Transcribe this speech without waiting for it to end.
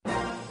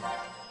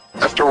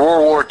After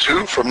World War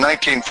II, from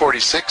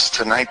 1946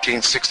 to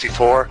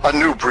 1964, a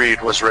new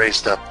breed was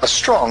raised up. A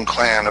strong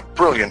clan of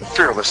brilliant,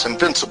 fearless,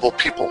 invincible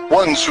people.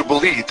 Ones who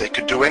believed they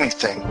could do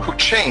anything, who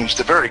changed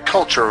the very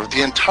culture of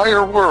the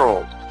entire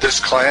world. This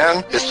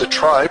clan is the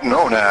tribe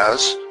known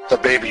as the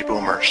Baby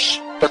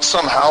Boomers. But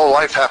somehow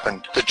life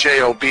happened. The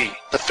J-O-B,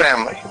 the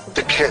family,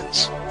 the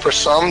kids. For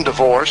some,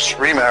 divorce,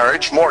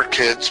 remarriage, more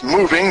kids,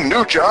 moving,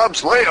 new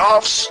jobs,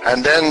 layoffs.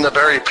 And then the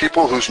very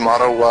people whose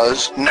motto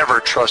was, never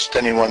trust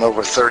anyone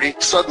over 30,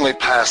 suddenly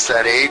passed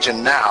that age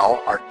and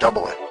now are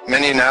double it.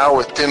 Many now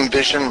with dim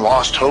vision,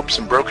 lost hopes,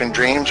 and broken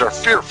dreams are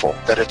fearful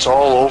that it's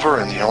all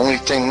over and the only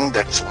thing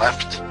that's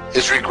left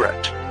is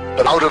regret.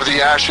 But out of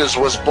the ashes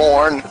was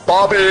born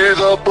Bobby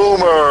the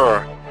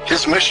Boomer.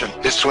 His mission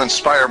is to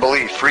inspire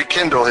belief,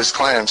 rekindle his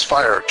clan's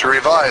fire, to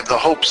revive the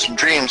hopes and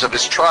dreams of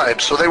his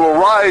tribe so they will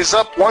rise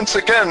up once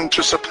again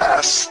to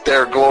surpass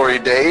their glory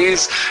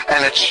days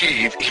and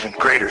achieve even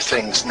greater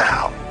things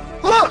now.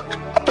 Look,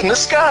 up in the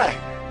sky.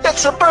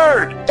 It's a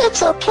bird.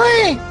 It's a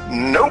plane.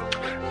 Nope.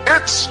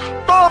 It's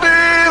Bobby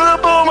the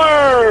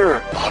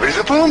Boomer. Bobby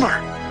the Boomer.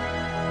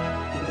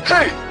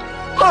 Hey,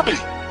 Bobby.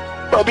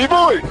 Bobby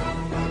boy.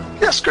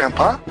 Yes,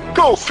 Grandpa.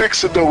 Go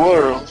fixing the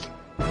world.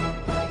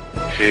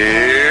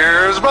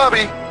 Here's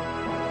Bobby.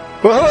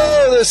 Well,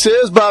 hello, this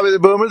is Bobby the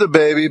Boomer, the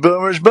Baby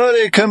Boomer's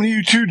buddy, coming to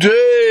you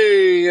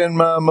today in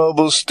my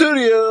mobile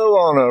studio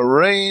on a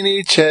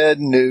rainy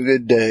Chattanooga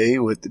day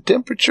with the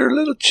temperature a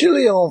little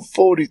chilly on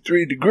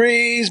 43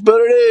 degrees,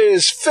 but it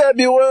is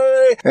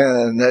February,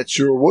 and that's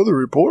your weather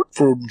report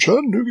from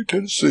Chattanooga,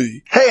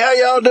 Tennessee. Hey, how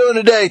y'all doing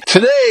today?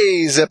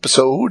 Today's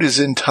episode is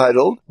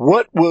entitled,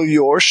 What Will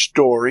Your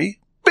Story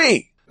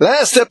Be?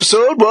 Last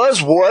episode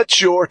was, what's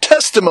your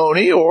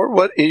testimony, or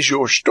what is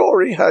your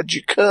story? How'd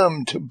you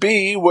come to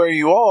be where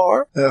you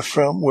are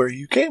from where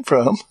you came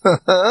from?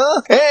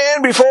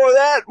 And before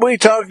that, we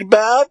talked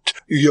about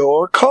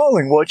your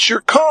calling. What's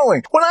your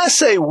calling? When I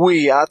say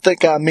we, I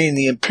think I mean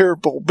the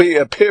empirical we,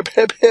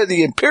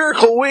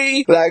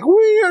 like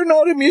we are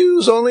not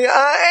amused, only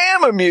I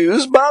am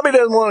amused. Bobby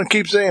doesn't want to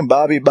keep saying,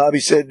 Bobby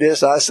said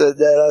this, I said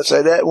that, I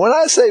said that. When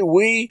I say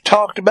we,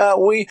 talked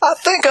about we, I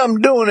think I'm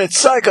doing it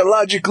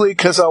psychologically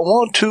because I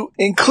want to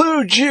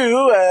include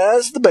you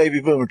as the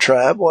Baby Boomer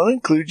tribe. I want to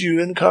include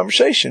you in the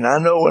conversation. I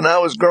know when I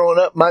was growing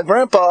up, my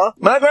grandpa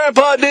did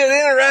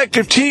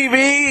interactive TV,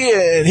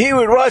 and he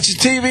would watch a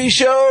TV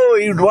show,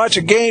 he would watch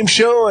a game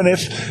show, and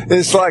if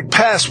it's like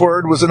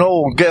Password was an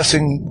old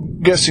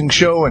guessing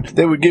show, and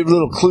they would give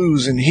little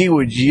clues, and he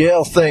would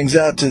yell things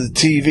out to the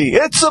TV.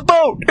 It's a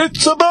boat!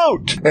 It's a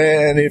boat!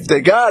 And if they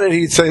got it,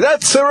 he'd say,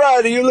 that's all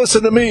right, you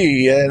listen to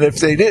me. And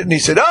if they didn't, he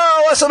said,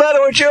 oh, what's the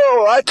matter with you?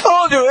 I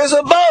told you, it's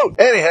a boat!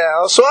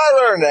 Anyhow, so I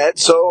learned that,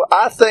 so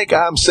I think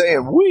I'm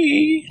saying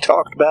we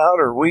talked about,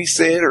 or we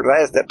said, or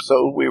last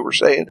episode we were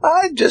saying,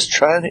 I'm just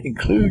trying to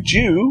include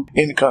you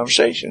in the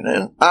conversation.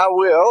 And I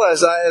will,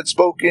 as I had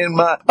spoken in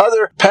my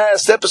other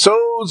past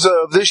episodes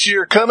of this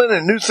year coming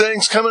and new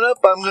things coming up,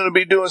 I'm going to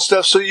be doing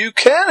stuff so you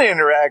can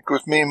interact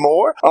with me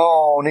more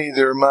on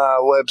either my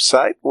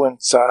website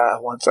once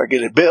I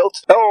get it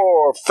built,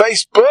 or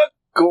Facebook,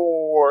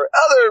 or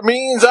other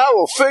means. I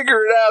will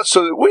figure it out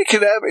so that we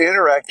can have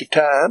interactive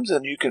times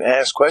and you can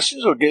ask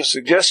questions or give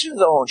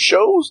suggestions on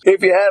shows.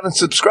 If you haven't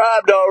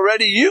subscribed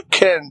already, you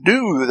can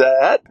do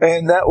that.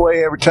 And that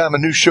way, every time a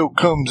new show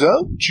comes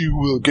out, you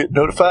will get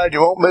notified. You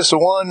won't miss a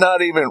one,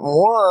 not even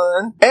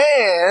one.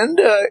 And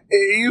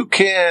you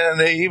can,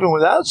 even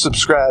without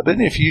subscribing,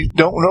 if you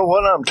don't know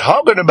what I'm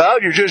talking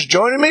about, you're just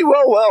joining me,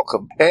 well,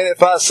 welcome. And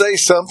if I say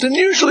something,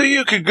 usually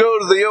you could go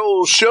to the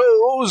old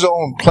shows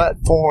on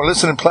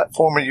listening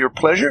platform of your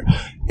pleasure.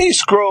 You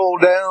scroll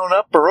down,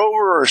 up or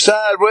over or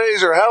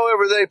sideways or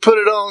however they put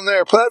it on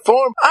their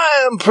platform.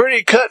 I am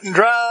pretty cut and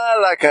dry,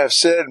 like I've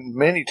said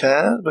many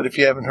times, but if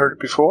you haven't heard it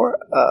before,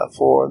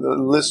 for the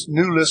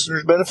new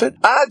listeners' benefit,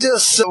 I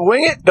just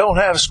wing it, don't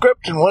have a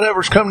script, and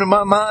whatever's come to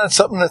my mind,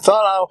 something I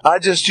thought I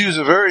just use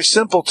a very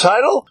simple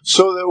title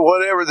so that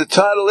whatever the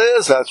title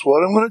is, that's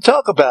what I'm going to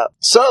talk about.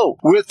 So,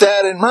 with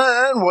that in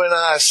mind, when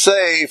I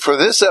say for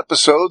this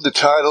episode, the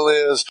title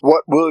is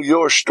What Will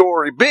Your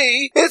Story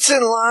Be? It's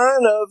in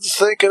line of the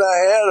thinking I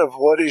had of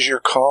what is your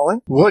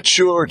calling? What's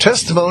your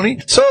testimony?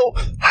 So,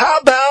 how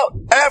about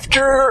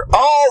after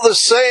all the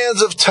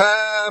sands of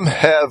time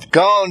have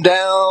gone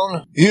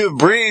down, you've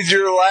breathed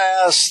your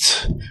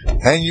last,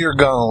 and you're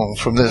gone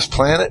from this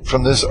planet,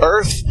 from this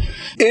earth,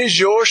 is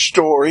your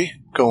story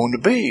going to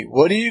be?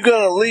 What are you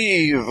going to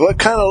leave? What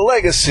kind of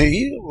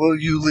legacy will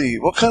you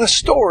leave? What kind of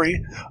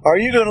story are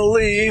you going to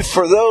leave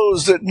for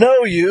those that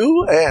know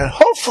you and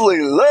hopefully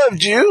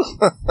loved you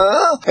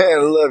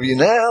and love you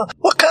now?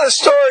 What kind of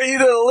story are you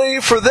going to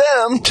leave for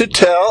them to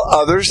tell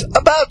others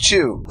about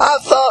you? I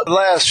thought the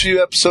last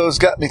few episodes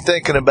got me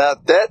thinking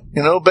about that.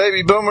 You know,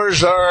 baby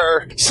boomers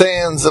are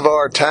sands of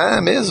our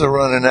time is a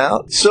running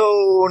out.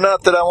 So,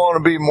 not that I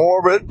want to be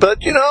morbid,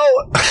 but you know,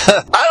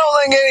 I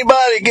don't think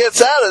anybody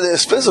gets out of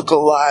this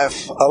physical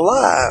life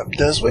alive,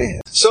 does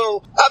we?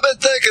 So I've been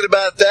thinking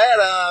about that.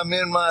 I'm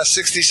in my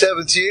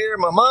 67th year.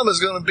 My mom is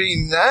going to be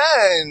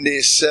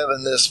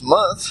 97 this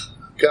month.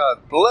 God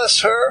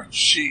bless her.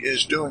 She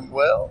is doing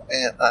well,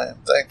 and I am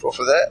thankful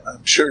for that.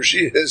 I'm sure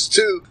she is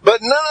too.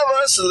 But none of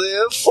us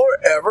live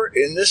forever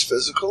in this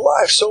physical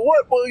life. So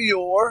what will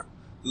your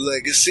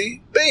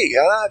legacy be?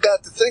 And I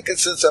got to thinking,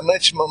 since I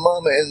mentioned my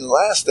mama in the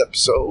last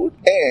episode,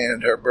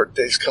 and her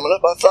birthday's coming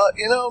up, I thought,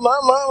 my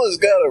mama's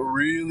got a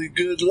really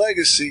good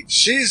legacy.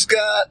 She's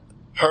got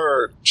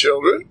her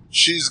children,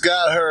 she's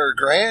got her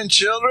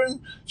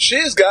grandchildren,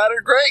 she's got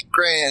her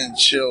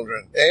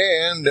great-grandchildren,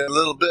 and a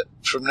little bit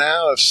from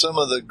now, if some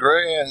of the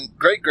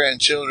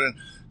great-grandchildren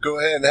go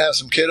ahead and have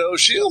some kiddos,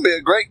 she's going to be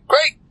a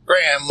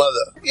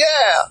great-great-grandmother.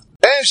 Yeah.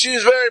 And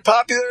she's very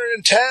popular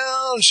in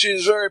town.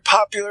 She's very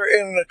popular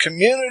in the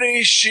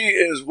community. She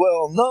is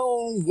well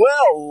known,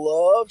 well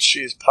loved.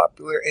 She's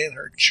popular in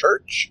her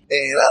church.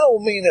 And I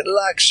don't mean it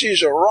like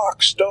she's a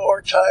rock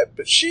star type,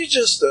 but she's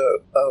just a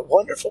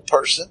wonderful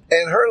person.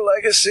 And her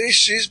legacy,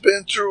 she's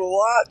been through a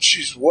lot.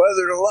 She's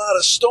weathered a lot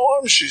of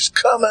storms. She's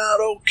come out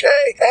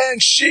okay.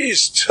 And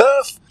she's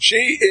tough.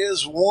 She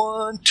is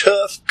one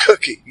tough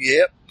cookie.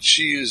 Yep.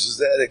 She uses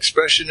that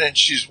expression, and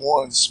she's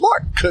one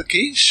smart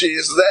cookie. She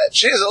is that.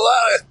 She has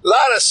a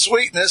lot of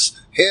sweetness.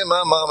 Here,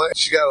 my mama,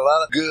 she got a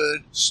lot of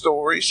good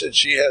stories, and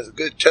she has a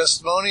good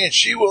testimony, and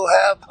she will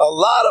have a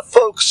lot of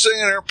folks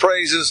singing her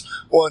praises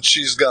once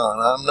she's gone.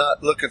 I'm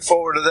not looking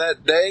forward to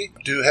that day.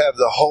 I do have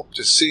the hope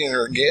to seeing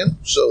her again,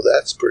 so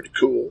that's pretty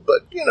cool.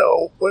 But,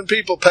 when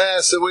people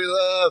pass that we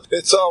love,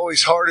 it's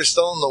always hardest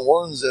on the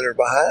ones that are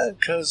behind,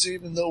 because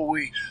even though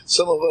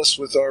some of us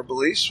with our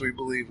beliefs, we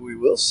believe we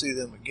will see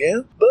them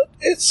again, but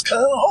it's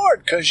kind of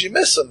hard because you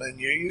miss them, and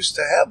you're used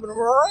to having them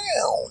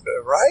around,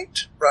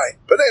 right? Right.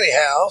 But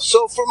anyhow,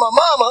 so for my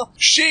mama,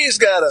 she's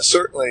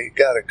certainly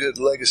got a good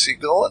legacy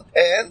going,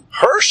 and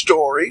her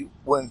story,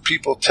 when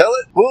people tell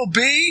it, will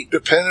be,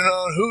 depending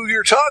on who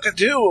you're talking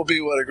to, will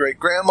be what a great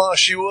grandma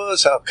she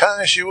was, how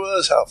kind she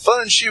was, how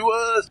fun she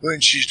was.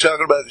 When she's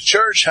talking about the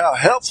church, how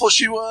helpful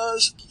she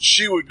was.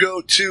 She would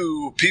go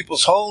to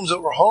people's homes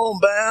that were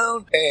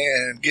homebound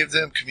and give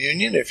them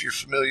communion. If you're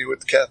familiar with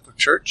the Catholic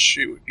Church,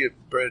 she would give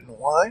bread and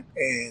wine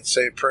and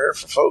say a prayer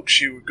for folks.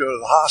 She would go to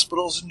the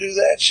hospitals and do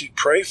that. She'd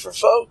pray for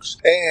folks.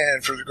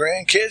 And for the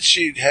grandkids,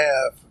 she'd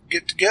have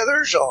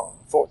get-togethers on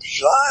 4th of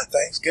July,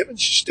 Thanksgiving.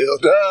 She still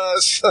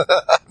does.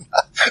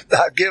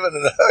 Not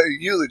giving a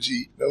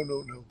eulogy.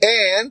 No.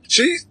 And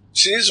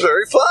she's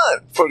very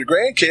fun for the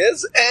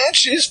grandkids, and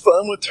she's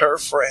fun with her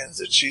friends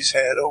that she's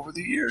had over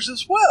the years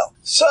as well.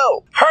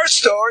 So her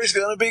story's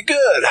going to be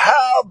good.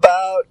 How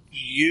about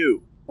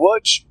you?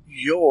 What's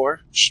your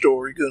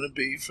story going to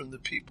be from the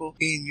people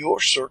in your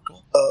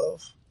circle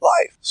of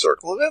life,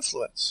 circle of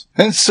influence?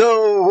 And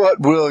so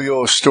what will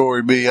your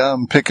story be?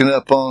 I'm picking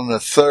up on the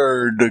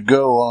third to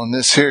go on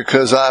this here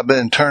because I've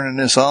been turning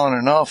this on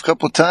and off a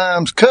couple of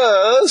times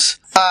because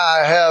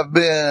I have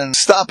been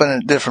stopping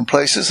at different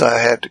places. I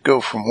had to go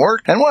from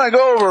work. And when I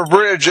go over a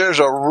bridge, there's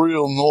a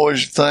real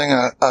noisy thing.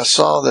 I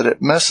saw that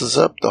it messes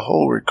up the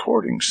whole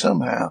recording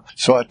somehow.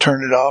 So I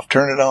turned it off,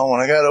 turned it on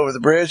when I got over the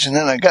bridge. And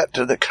then I got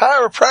to the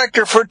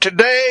chiropractor for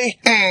today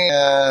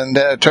and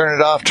turn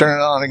it off, turn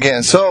it on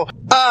again. So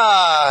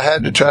I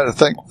had to try to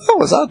think, what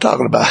was I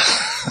talking about?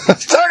 I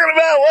was talking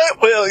about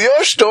what will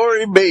your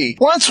story be?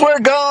 Once we're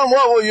gone,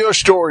 what will your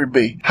story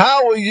be?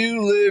 How will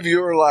you live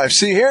your life?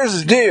 See, here's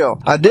the deal.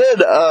 I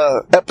did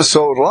an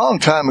episode a long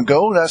time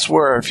ago. That's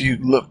where if you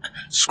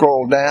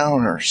scroll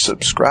down or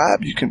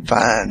subscribe, you can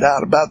find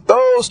out about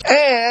those.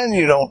 And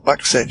you don't, like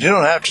I said, you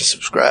don't have to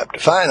subscribe to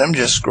find them.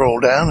 Just scroll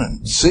down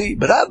and see.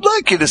 But I'd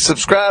like you to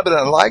subscribe, and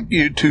I'd like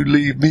you to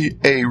leave me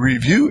a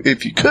review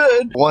if you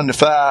could. 1 to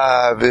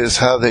 5 is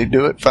how they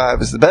do it.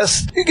 5 is the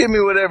best. You give me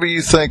whatever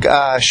you think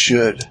I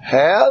should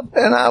have,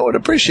 and I would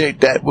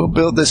appreciate that. We'll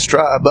build this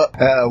tribe up,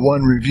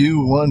 one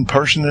review, one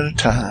person at a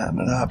time.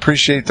 And I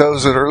appreciate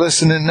those that are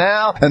listening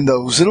now and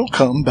those that'll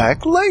come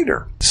back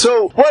later.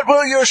 So what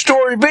will your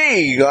story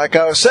be? Like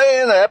I was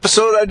saying, the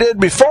episode I did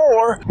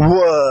before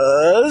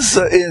was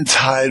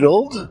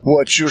entitled,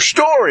 What's Your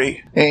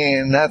Story?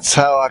 And that's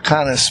how I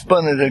kind of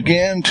spun it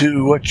again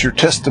to What's Your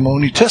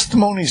Testimony?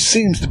 Testimony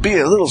seems to be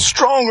a little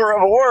stronger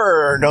of a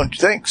word, don't you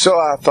think? So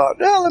I thought,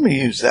 let me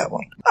use that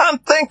one. I'm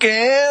thinking,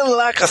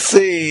 like I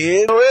said,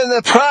 in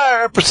the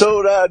prior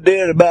episode I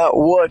did about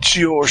What's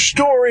Your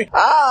Story,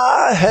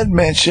 I had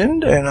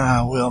mentioned, and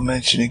I will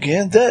mention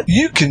again, that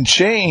you can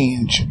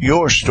change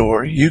your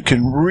story. You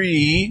can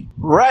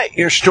rewrite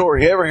your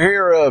story. Ever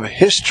hear of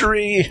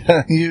history?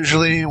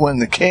 Usually when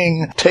the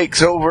king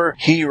takes over,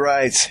 he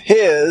writes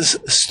his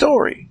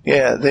story.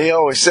 Yeah, they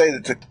always say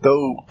that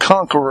the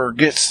conqueror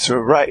gets to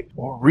write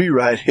or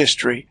rewrite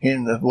history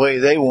in the way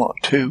they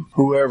want to.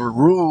 Whoever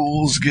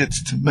rules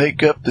gets to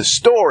make up the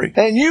story.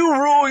 And you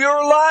rule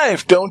your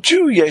life, don't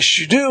you? Yes,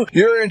 you do.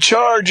 You're in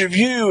charge of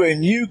you,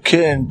 and you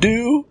can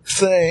do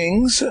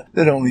things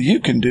that only you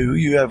can do.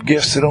 You have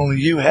gifts that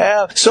only you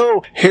have.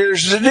 So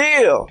here's the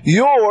deal.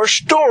 Your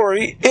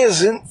story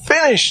isn't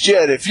finished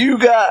yet. If you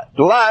got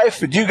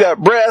life and you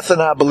got breath,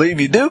 and I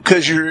believe you do,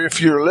 because if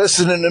you're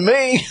listening to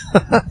me,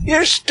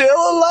 you're still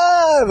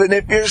alive. And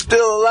if you're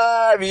still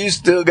alive, you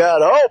still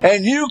got hope.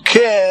 And you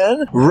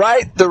can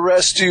write the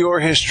rest of your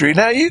history.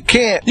 Now, you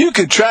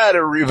could try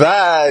to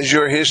revise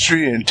your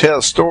history and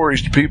tell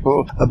stories to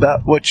people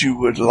about what you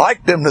would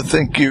like them to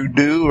think you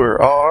do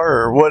or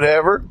are or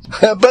whatever.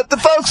 But the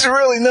folks that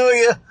really know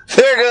you,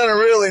 they're going to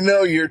really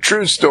know your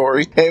true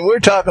story. And we're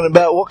talking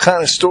about what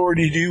kind of story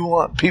do you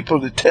want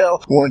people to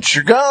tell once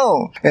you're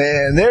gone.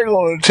 And they're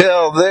going to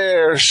tell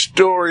their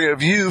story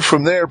of you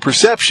from their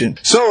perception.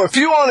 So if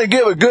you want to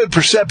give a good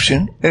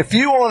perception, if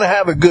you want to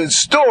have a good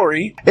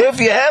story, if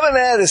you haven't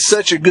had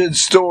such a good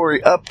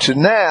story up to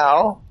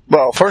now,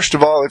 well, first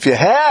of all, if you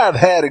have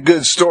had a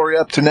good story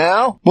up to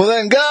now, well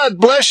then God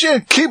bless you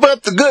and keep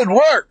up the good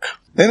work.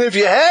 And if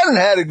you hadn't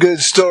had a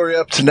good story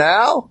up to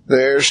now,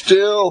 there's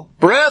still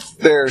breath,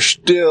 there's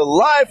still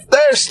life,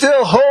 there's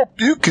still hope.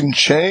 You can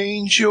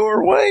change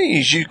your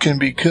ways. You can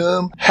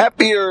become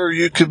happier,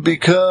 you can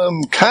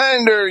become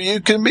kinder, you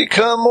can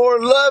become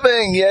more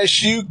loving.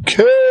 Yes, you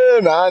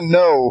can. I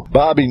know.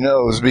 Bobby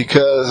knows,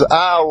 because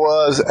I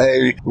was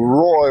a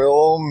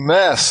royal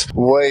mess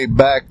way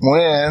back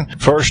when.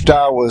 First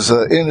I was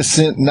an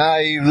innocent,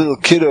 naive little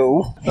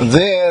kiddo.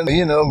 Then,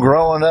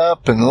 growing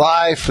up and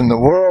life and the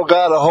world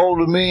got a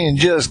hold of me and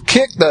just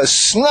kicked the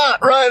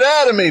snot right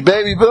out of me.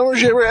 Baby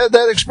boomers, you ever had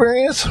that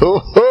experience?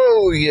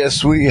 Oh,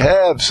 yes, we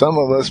have. Some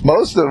of us,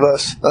 most of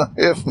us,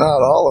 if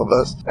not all of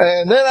us.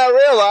 And then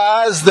I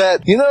realized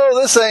that,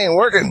 this ain't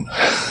working.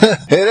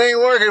 It ain't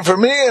working for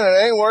me, and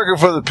it ain't working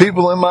for the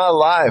people in my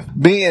life.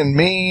 Being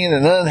mean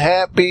and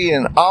unhappy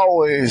and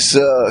always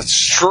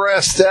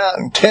stressed out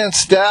and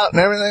tensed out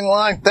and everything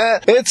like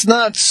that, it's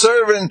not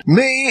serving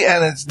me,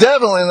 and it's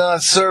definitely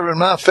not serving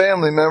my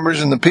family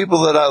members and the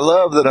people that I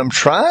love, that I'm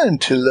trying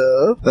to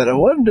love, that I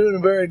wasn't doing a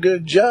very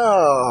good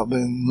job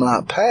in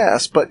my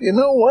past. But you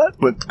know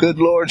what? With good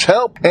Lord's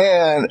help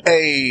and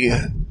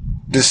a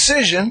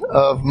decision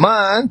of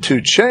mine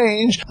to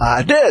change,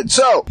 I did.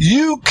 So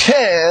you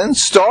can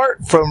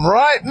start from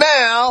right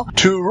now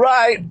to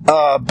write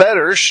a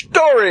better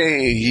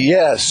story.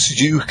 Yes,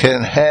 you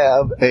can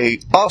have a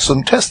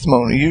awesome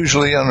testimony,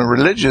 usually on a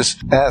religious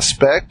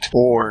aspect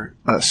or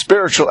a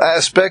spiritual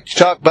aspect. You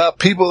talk about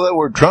people that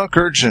were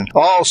drunkards and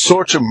all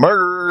sorts of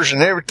murderers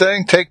and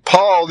everything. Take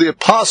Paul the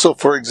Apostle,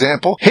 for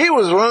example. He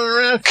was running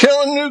around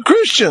killing new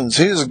Christians.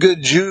 He was a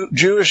good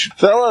Jewish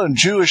fellow and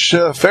Jewish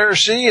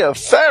Pharisee of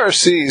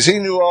Pharisees. He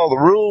knew all the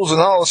rules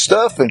and all the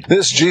stuff, and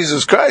this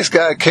Jesus Christ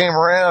guy came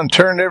around and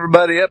turned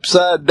everybody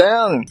upside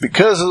down, and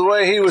because of the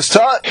way he was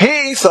taught,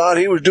 he thought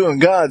he was doing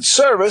God's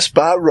service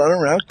by running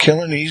around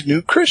killing these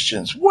new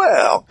Christians.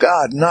 Well,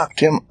 God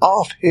knocked him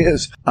off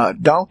his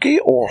donkey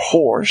or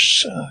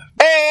horse,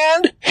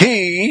 and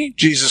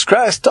Jesus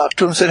Christ, talked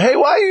to him and said, hey,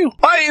 why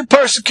are you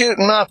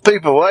persecuting my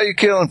people? Why are you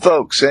killing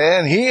folks?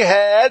 And he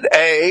had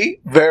a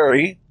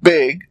very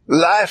big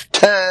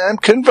lifetime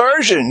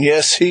conversion.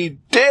 Yes, he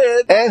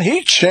did. And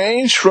he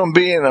changed from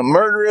being a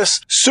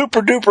murderous,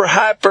 super duper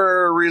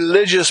hyper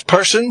religious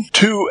person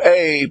to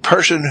a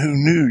person who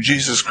knew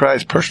Jesus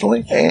Christ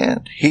personally.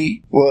 And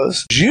he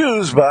was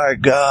used by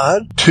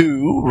God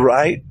to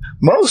write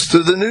most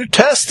of the New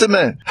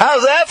Testament.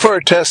 How's that for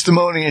a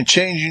testimony in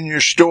changing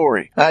your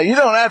story? Now, you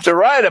don't have to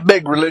write a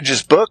big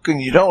religious book, and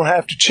you don't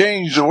have to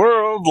change the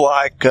world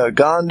like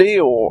Gandhi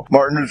or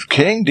Martin Luther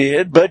King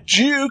did, but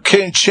you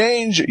can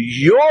change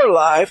your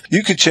life.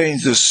 You can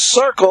change the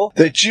circle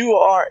that you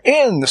are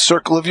in, the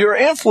circle of your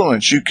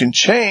influence. You can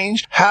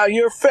change how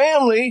your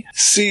family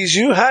sees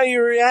you, how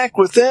you react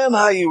with them,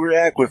 how you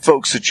react with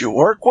folks that you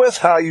work with,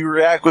 how you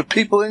react with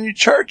people in your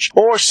church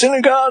or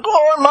synagogue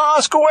or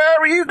mosque or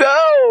wherever you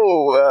go.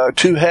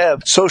 To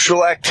have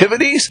social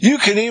activities. You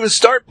can even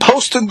start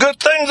posting good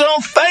things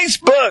on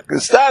Facebook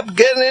and stop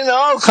getting into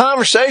all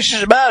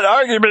conversations about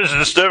arguments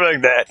and stuff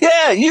like that.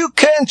 Yeah, you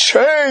can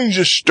change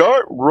and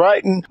start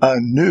writing a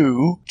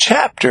new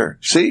chapter.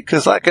 See,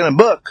 because like in a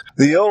book,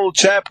 the old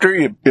chapter,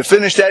 you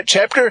finish that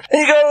chapter and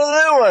you go to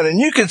the new one, and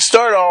you can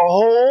start a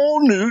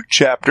whole new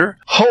chapter,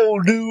 whole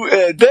new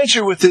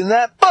adventure within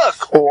that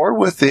book or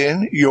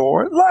within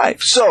your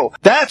life. So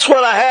that's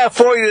what I have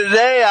for you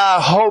today. I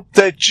hope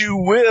that you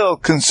will will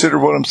consider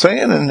what I'm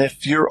saying. And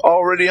if you're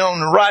already on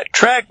the right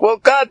track, well,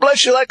 God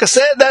bless you. Like I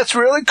said, that's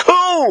really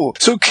cool.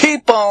 So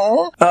keep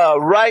on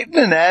writing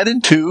and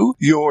adding to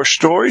your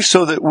story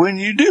so that when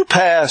you do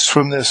pass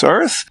from this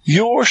earth,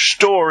 your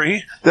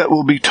story that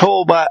will be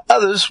told by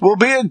others will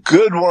be a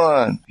good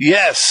one.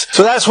 Yes.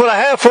 So that's what I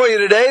have for you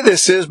today.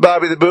 This is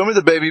Bobby the Boomer,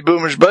 the Baby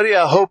Boomer's buddy.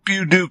 I hope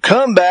you do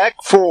come back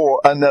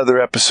for another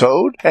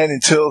episode. And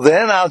until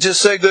then, I'll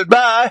just say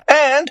goodbye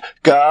and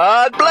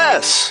God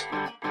bless.